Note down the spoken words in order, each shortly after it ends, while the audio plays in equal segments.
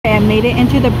made it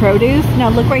into the produce. Now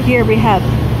look right here, we have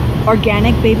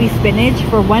organic baby spinach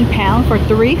for 1 pound for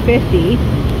 $3.50.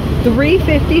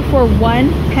 $3.50 for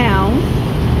 1 pound.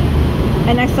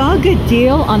 And I saw a good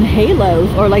deal on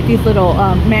halos, or like these little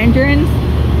mandarins.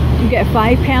 You get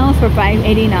 5 pounds for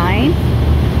 $5.89,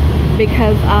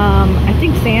 because I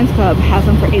think Sam's Club has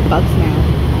them for $8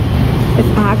 now. It's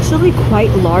actually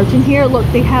quite large in here. Look,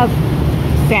 they have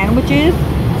sandwiches,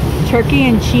 turkey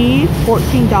and cheese,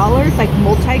 $14, like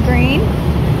multi-grain.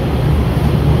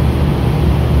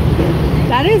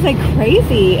 That is like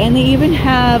crazy. And they even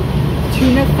have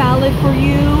tuna salad for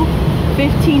you,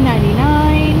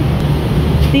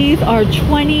 $15.99. These are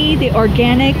 20, the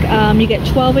organic, you get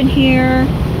 12 in here.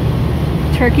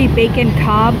 Turkey bacon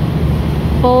cob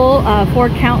bowl, 4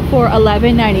 count for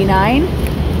 $11.99. I'm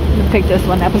gonna pick this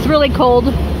one up. It's really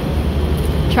cold.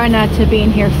 Try not to be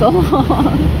in here so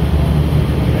long.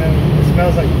 Yeah, it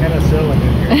smells like penicillin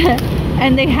in here.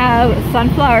 And they have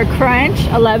sunflower crunch,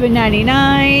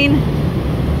 $11.99.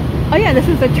 Oh yeah, this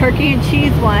is a turkey and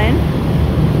cheese one.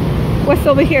 What's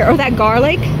over here? Oh, that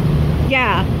garlic?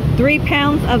 Yeah, 3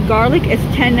 pounds of garlic is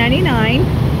 $10.99.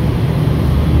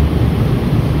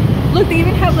 Look, they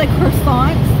even have like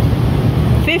croissants,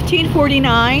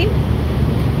 $15.49.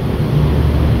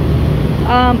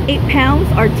 8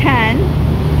 pounds are $10.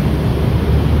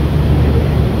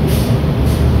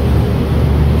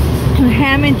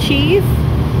 Ham and cheese,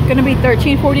 gonna be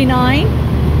 $13.49.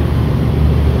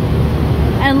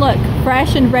 And look,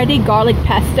 fresh and ready garlic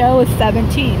pesto is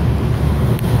 $17.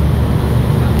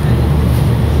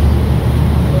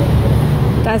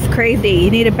 That's crazy. You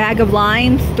need a bag of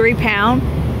limes, 3 pound,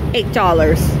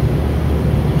 $8.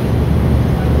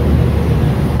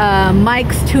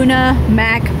 Mike's tuna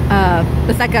mac,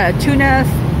 it's like a tuna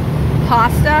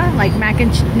pasta, like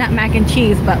not mac and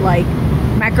cheese, but like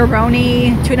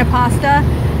macaroni tuna pasta,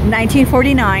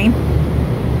 $19.49.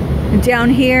 Down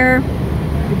here,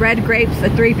 red grapes, a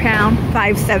 3 pound,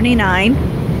 $5.79.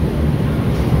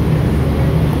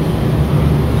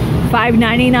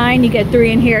 $5.99, you get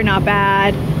 3 in here, not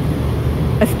bad.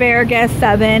 Asparagus,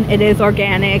 $7, it is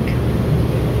organic.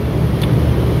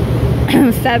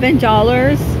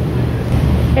 $7.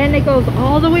 And it goes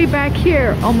all the way back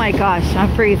here. Oh my gosh, I'm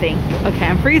freezing. Okay,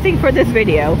 I'm freezing for this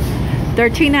video.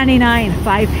 $13.99,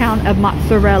 5 pound of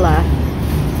mozzarella.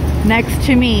 Next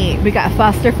to me, we got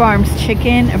Foster Farms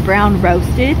chicken, brown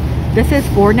roasted. This is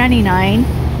 $4.99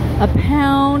 a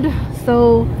pound.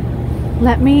 So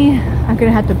I'm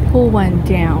gonna have to pull one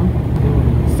down.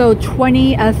 So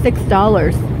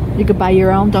 $26. You could buy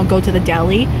your own, don't go to the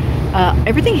deli.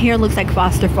 Everything here looks like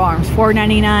Foster Farms.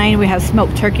 $4.99. We have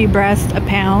smoked turkey breast, a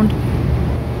pound.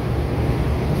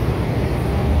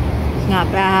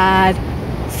 Not bad.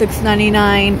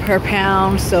 $6.99 per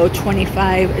pound, so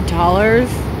 $25.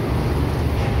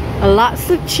 Lots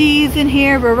of cheese in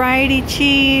here, variety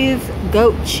cheese,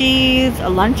 goat cheese.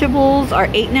 Lunchables are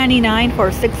 $8.99 for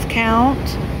a 6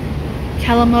 count.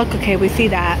 Tillamook, okay, we see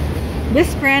that.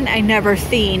 This brand I never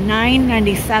seen,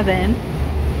 $9.97.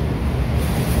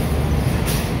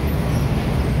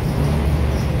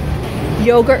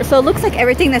 Yogurt, so it looks like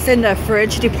everything that's in the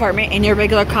fridge department in your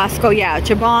regular Costco. Yeah,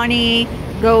 Chobani,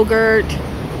 yogurt,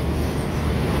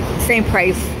 same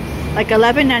price, like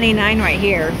 $11.99 right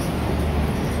here.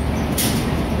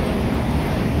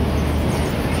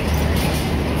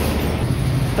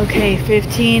 Okay,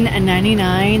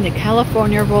 $15.99. The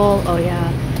California roll. Oh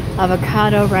yeah,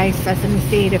 avocado, rice, sesame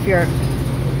seed.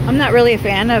 I'm not really a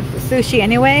fan of sushi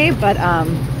anyway, but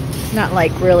it's not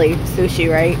like really sushi,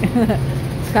 right?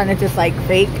 It's kind of just like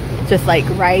fake, just like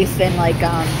rice and like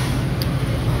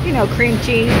you know, cream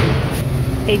cheese.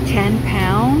 A 10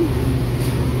 pound.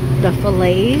 The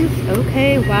fillets.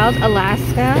 Okay, Wild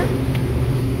Alaska.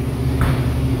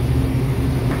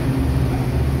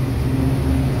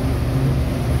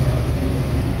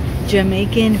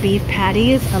 Jamaican beef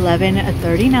patties,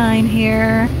 $11.39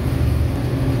 here.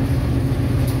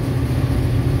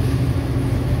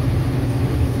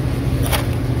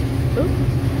 Ooh.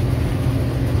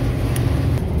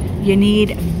 You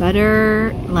need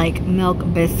butter, like milk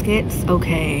biscuits.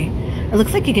 Okay, it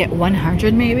looks like you get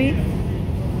 100 maybe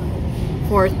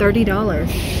for $30.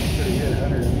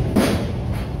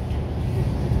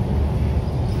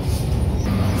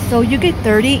 So you get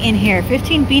 30 in here.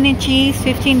 15 bean and cheese,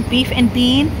 15 beef and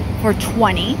bean for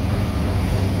 20.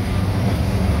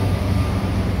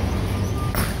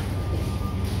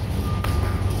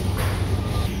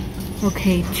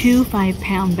 Okay, 2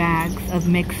 5-pound bags of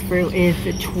mixed fruit is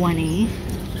 20.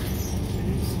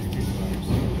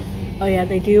 Oh yeah,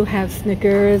 they do have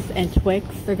Snickers and Twix.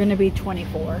 They're gonna be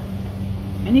 24.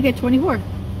 And you get 24.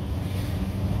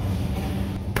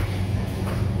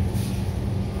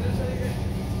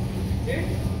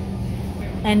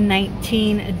 and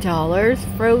 $19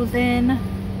 frozen.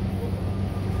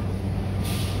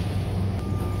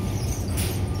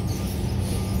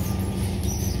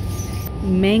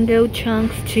 Mango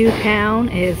chunks 2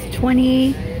 pound is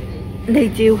 $20. They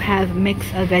do have mix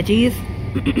of veggies.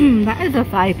 That is a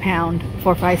 5 pound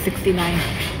for $5.69.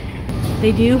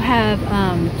 They do have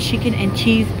chicken and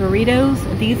cheese burritos.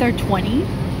 These are $20.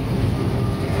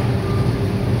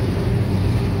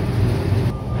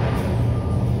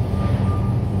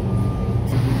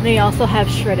 They also have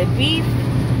shredded beef.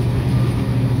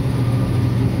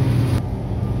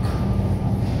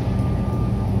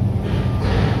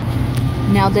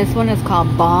 Now this one is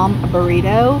called Bomb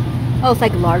Burrito. Oh, it's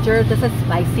like larger. This is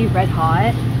spicy red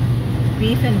hot.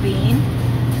 Beef and bean.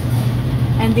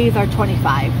 And these are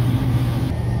 $25.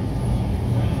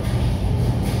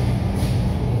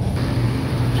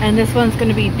 And this one's going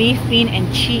to be beef, bean,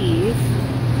 and cheese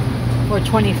for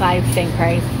 $25, same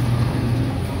price.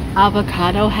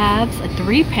 Avocado halves, a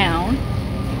 3 pound,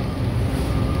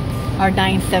 are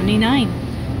 $9.79.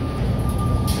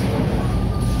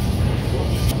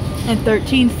 And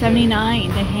 $13.79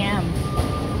 the ham.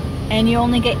 And you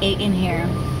only get 8 in here.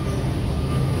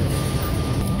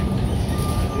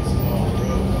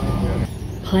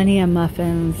 Plenty of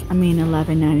muffins. I mean,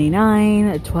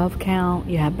 $11.99, a 12 count.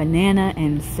 You have banana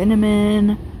and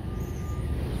cinnamon.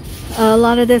 A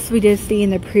lot of this we did see in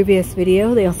the previous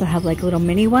video. They also have like little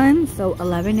mini ones, so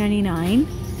 $11.99.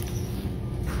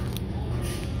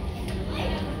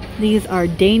 These are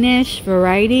Danish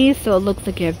varieties, so it looks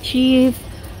like you have cheese,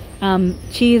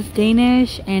 cheese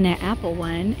Danish, and an apple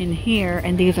one in here,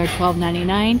 and these are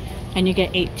 $12.99, and you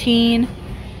get 18.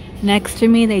 Next to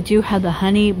me, they do have the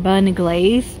honey bun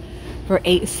glaze for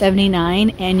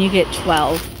 $8.79, and you get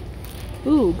 12.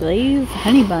 Ooh, glaze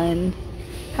honey bun.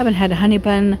 Haven't had a honey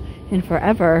bun in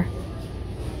forever.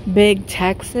 Big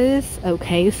Texas,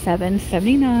 okay,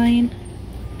 $7.79.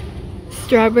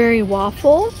 Strawberry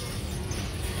waffle.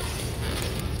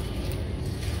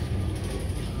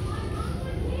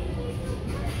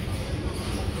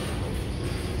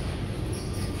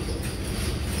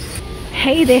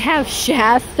 Hey, they have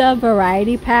Shasta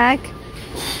variety pack.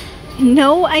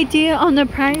 No idea on the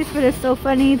price, but it's so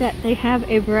funny that they have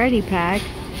a variety pack.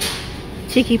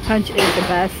 Tiki Punch is the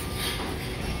best.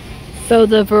 So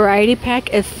the variety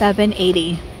pack is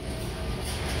 $7.80.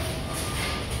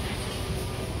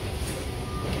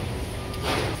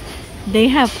 They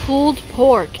have pulled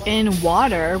pork in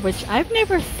water, which I've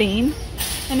never seen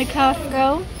in a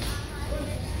Costco.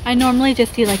 I normally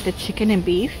just see like the chicken and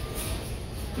beef.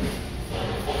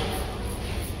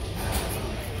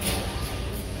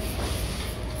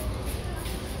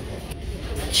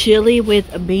 Chili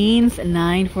with beans,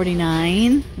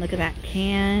 $9.49. Look at that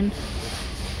can.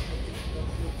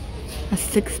 A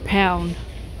 6 pound.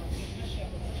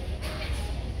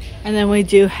 And then we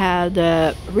do have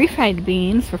the refried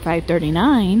beans for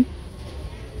 $5.39.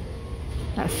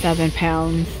 That's 7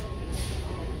 pounds.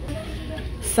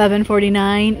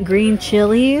 $7.49. Green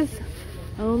chilies.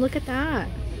 Oh, look at that.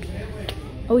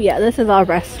 Oh yeah, this is all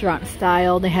restaurant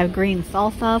style. They have green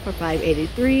salsa for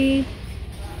 $5.83.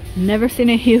 Never seen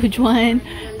a huge one.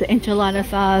 The enchilada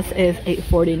sauce is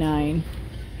 $8.49.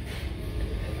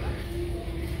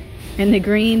 And the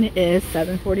green is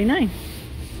 $7.49.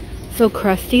 So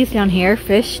Krusty's down here,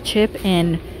 fish, chip,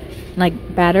 and like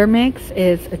batter mix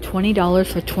is $20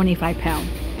 for 25 pounds.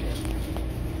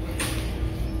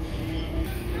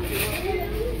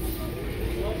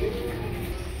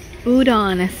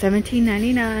 Udon is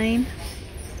 $17.99.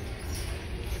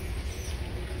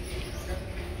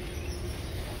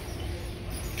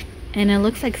 And it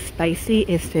looks like spicy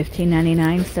is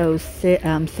 $15.99, so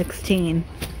 16.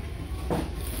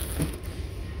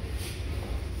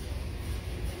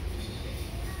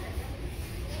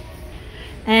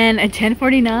 And a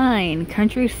 $10.49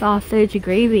 country sausage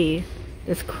gravy.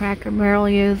 Does Cracker Barrel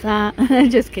use that?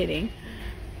 Just kidding.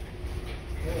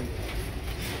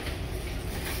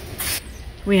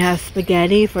 We have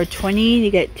spaghetti for $20.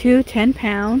 You get 2 10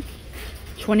 pound,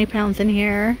 20 pounds in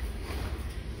here.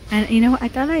 And you know what? I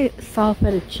thought I saw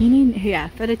fettuccine. Yeah,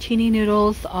 fettuccine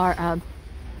noodles are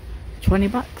 20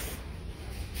 bucks.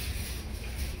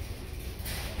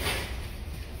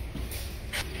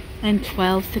 And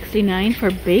 $12.69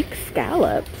 for baked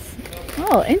scallops.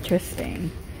 Oh,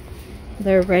 interesting.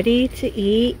 They're ready to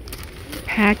eat,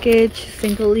 packaged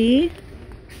singly.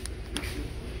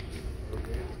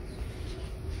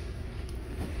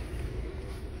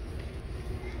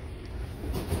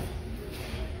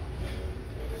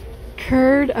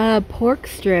 Curd pork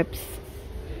strips,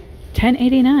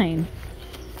 $10.89.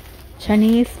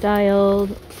 Chinese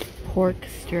styled pork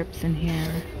strips in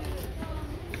here.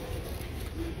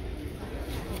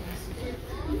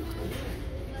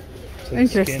 like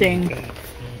Interesting. skin and fat.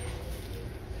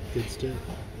 Good stuff.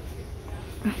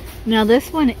 Now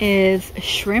this one is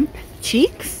shrimp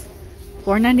cheeks,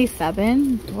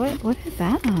 $4.97. What is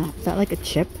that? Is that like a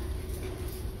chip?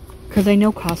 Because I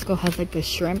know Costco has like the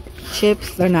shrimp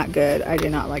chips. They're not good. I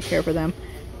did not care for them.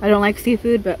 I don't like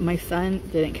seafood, but my son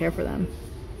didn't care for them.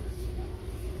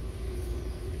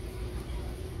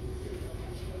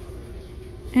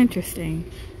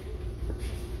 Interesting.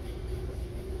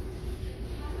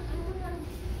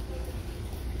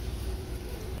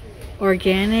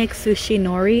 Organic sushi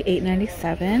nori,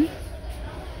 $8.97.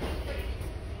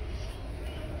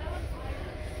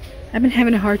 I've been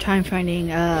having a hard time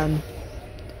finding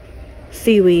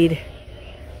seaweed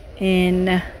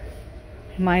in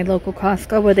my local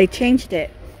Costco, where they changed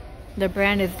it. The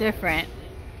brand is different.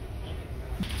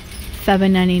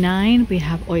 $7.99. We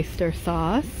have oyster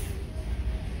sauce.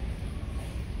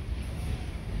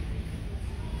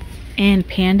 And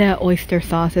Panda oyster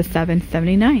sauce is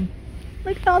 $7.79.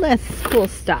 Look at all this cool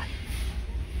stuff.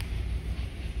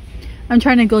 I'm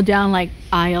trying to go down like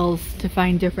aisles to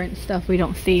find different stuff we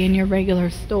don't see in your regular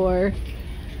store.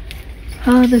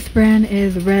 Oh, this brand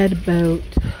is Red Boat.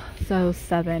 So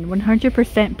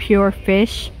 100% pure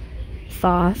fish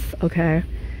sauce. Okay.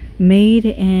 Made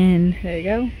in, there you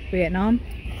go, Vietnam.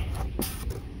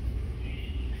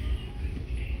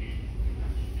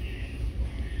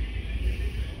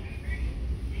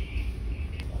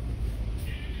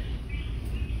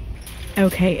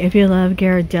 Okay, if you love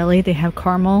Ghirardelli, they have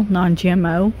caramel,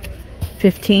 non-GMO,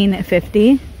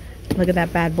 $15.50. Look at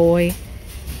that bad boy.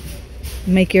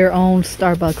 Make your own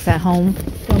Starbucks at home.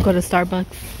 Don't go to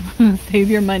Starbucks. Save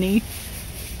your money.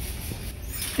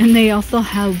 And they also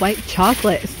have white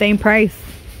chocolate, same price.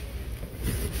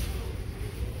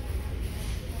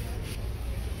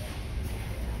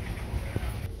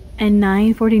 And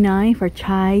 $9.49 for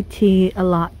chai tea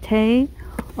latte,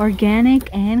 organic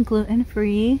and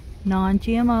gluten-free,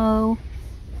 non-GMO.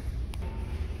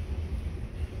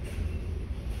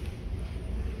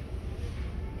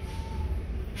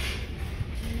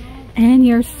 And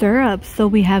your syrup. So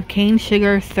we have cane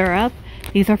sugar syrup.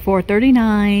 These are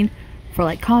 $4.39 for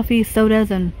like coffee,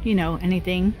 sodas, and you know,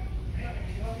 anything.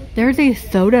 There's a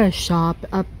soda shop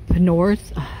up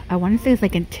north. I want to say it's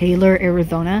like in Taylor,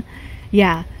 Arizona.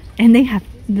 Yeah, and they have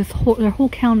this their whole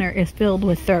counter is filled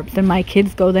with syrups, and my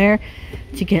kids go there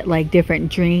to get like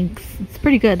different drinks. It's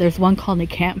pretty good. There's one called the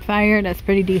Campfire that's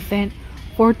pretty decent,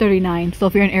 $4.39. So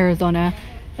if you're in Arizona,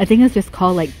 I think it's just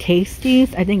called like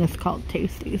Tasties. I think it's called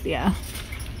Tasties. Yeah,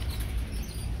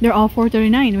 they're all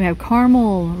 $4.39. We have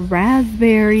caramel,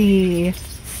 raspberry,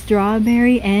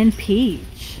 strawberry, and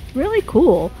peach. Really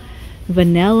cool.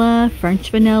 Vanilla, French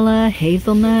vanilla,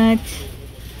 hazelnut.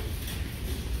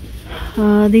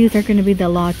 These are going to be the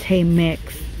latte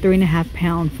mix, 3.5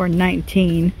 pound for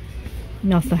 $19.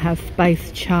 We also have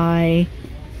spiced chai,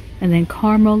 and then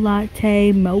caramel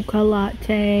latte, mocha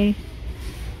latte.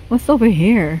 What's over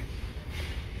here?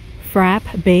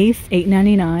 Frap base,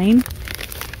 $8.99.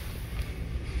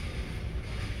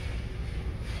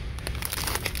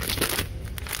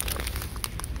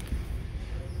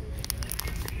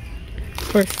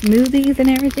 For smoothies and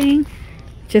everything,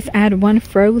 just add one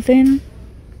frozen.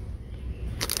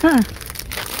 Huh.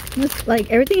 Looks like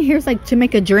everything here is like to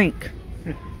make a drink.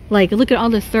 Like, look at all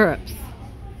the syrups.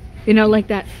 You know, like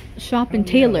that shop in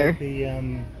Taylor. Yeah,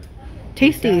 like the,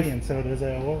 Tasties. sodas.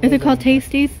 Is it called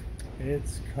Tasties?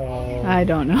 It's called... I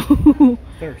don't know.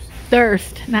 Thirst.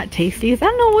 Thirst, not Tasties. I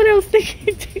don't know what I was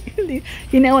thinking.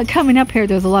 You know what? Coming up here,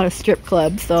 there's a lot of strip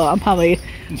clubs, so I'm probably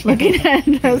looking at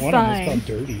the One sign. of them is called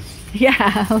Dirties.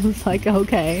 Yeah, I was like,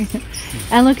 okay.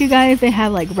 And look, you guys, they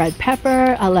have like red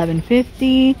pepper,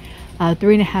 $11.50,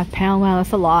 3.5 pound. Wow,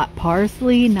 that's a lot.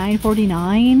 Parsley,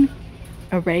 $9.49.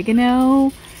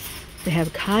 Oregano. They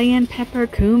have cayenne pepper,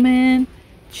 cumin,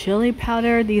 chili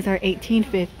powder. These are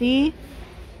 $18.50,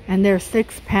 and they're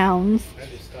 6 pounds. I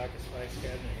just stock a spice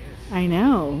cabinet here. I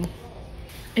know.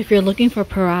 If you're looking for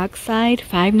peroxide,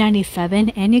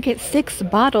 $5.97, and you get 6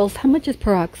 bottles. How much is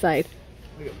peroxide?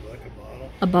 Like a bottle.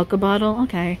 A buck a bottle?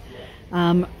 Okay.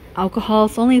 Alcohol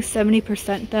is only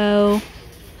 70% though.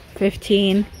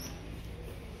 15.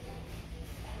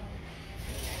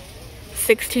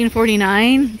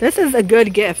 $16.49. This is a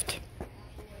good gift.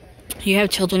 You have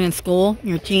children in school,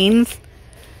 your teens.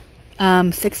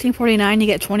 $16.49. You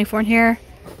get 24 in here.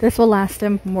 This will last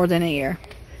them more than a year.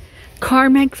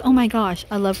 Carmex. Oh my gosh,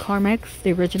 I love Carmex.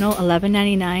 The original,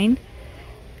 $11.99.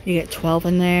 You get 12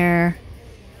 in there.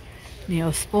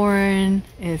 Neosporin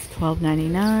is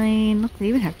 $12.99. Look, they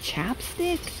even have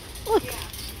chapstick. Look,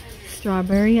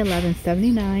 strawberry,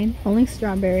 $11.79. Only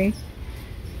strawberry.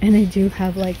 And they do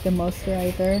have like the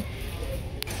moisturizer.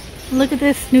 Look at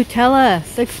this Nutella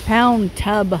 6-pound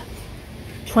tub.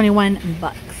 21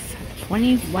 bucks.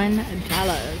 $21.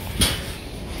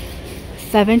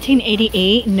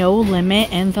 17.88. No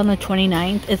limit. Ends on the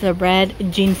 29th. Is a red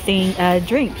ginseng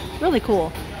drink. Really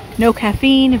cool. No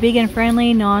caffeine. Vegan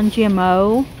friendly.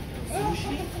 Non-GMO.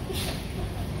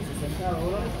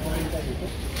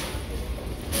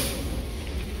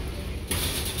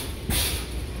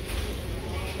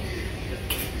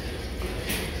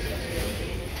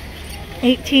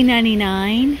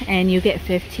 $18.99 and you get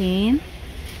 15.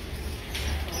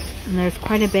 And there's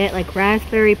quite a bit like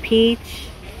raspberry, peach,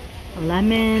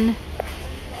 lemon,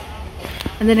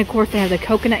 and then of course they have the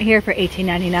coconut here for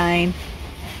 $18.99.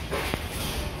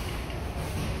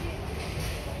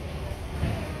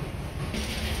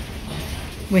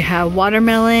 We have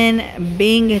watermelon,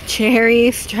 Bing cherry,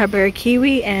 strawberry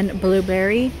kiwi, and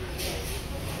blueberry.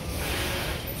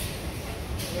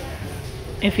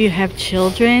 If you have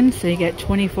children, so you get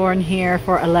 24 in here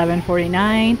for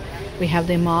 $11.49. We have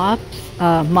the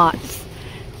Mott's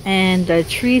and the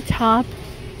treetop,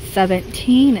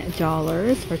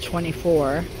 $17 for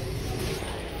 24.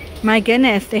 My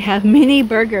goodness, they have mini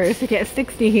burgers. You get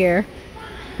 60 here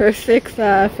for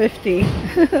 $6.50.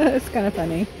 It's kind of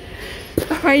funny.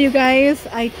 Alright, you guys,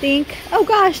 I think, oh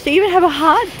gosh, they even have a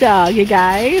hot dog, you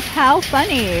guys. How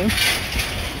funny.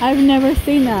 I've never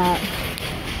seen that.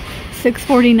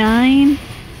 $6.49.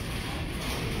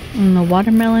 And the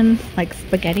watermelon, like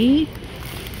spaghetti.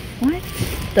 What?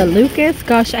 The Lucas?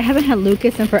 Gosh, I haven't had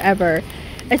Lucas in forever.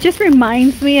 It just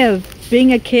reminds me of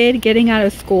being a kid, getting out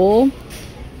of school,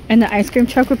 and the ice cream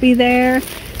truck would be there,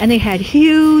 and they had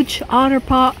huge otter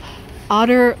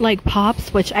like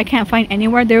pops, which I can't find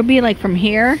anywhere. They would be like from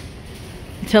here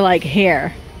to like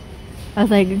here. I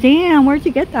was like, damn, where'd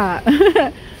you get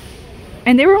that?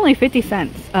 And they were only 50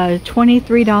 cents,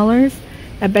 $23.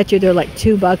 I bet you they're like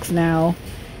 $2 now.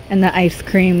 And the ice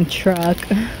cream truck.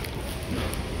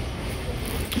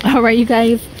 Alright, you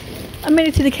guys, I made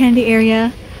it to the candy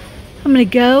area. I'm gonna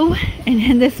go and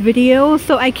end this video.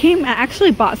 So I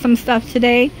actually bought some stuff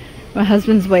today. My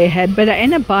husband's way ahead, but I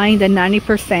ended up buying the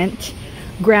 90%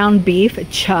 ground beef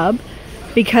chub,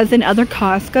 because in other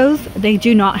Costco's they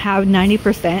do not have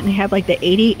 90%. They have like the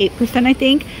 88%, I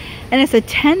think, and it's a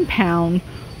 10-pound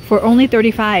for only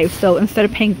 $35. So instead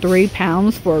of paying 3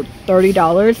 pounds for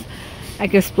 $30, I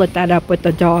could split that up with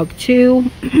the dog too.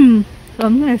 So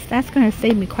that's gonna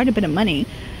save me quite a bit of money.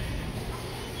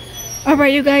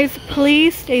 Alright, you guys,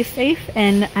 please stay safe,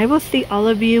 and I will see all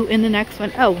of you in the next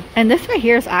one. Oh, and this right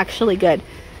here is actually good.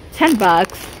 10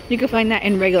 bucks. You can find that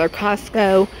in regular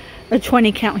Costco. The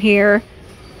 20 count here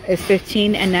is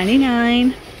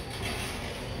 $15.99.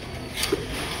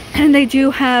 And they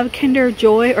do have Kinder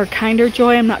Joy or Kinder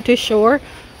Joy, I'm not too sure,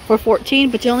 for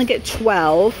 14, but you only get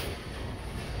 12.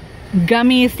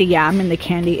 Gummies, yeah, I'm in the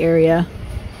candy area.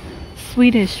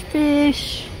 Swedish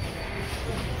fish.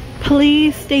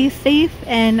 Please stay safe,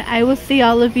 and I will see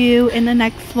all of you in the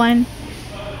next one.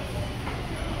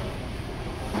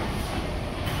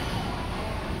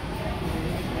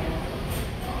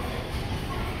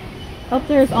 Oh,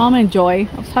 there's Almond Joy.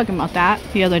 I was talking about that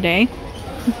the other day.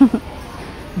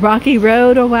 Rocky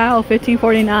Road, oh wow,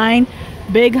 $15.49.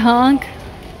 Big Hunk.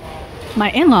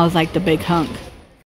 My in-laws like the Big Hunk.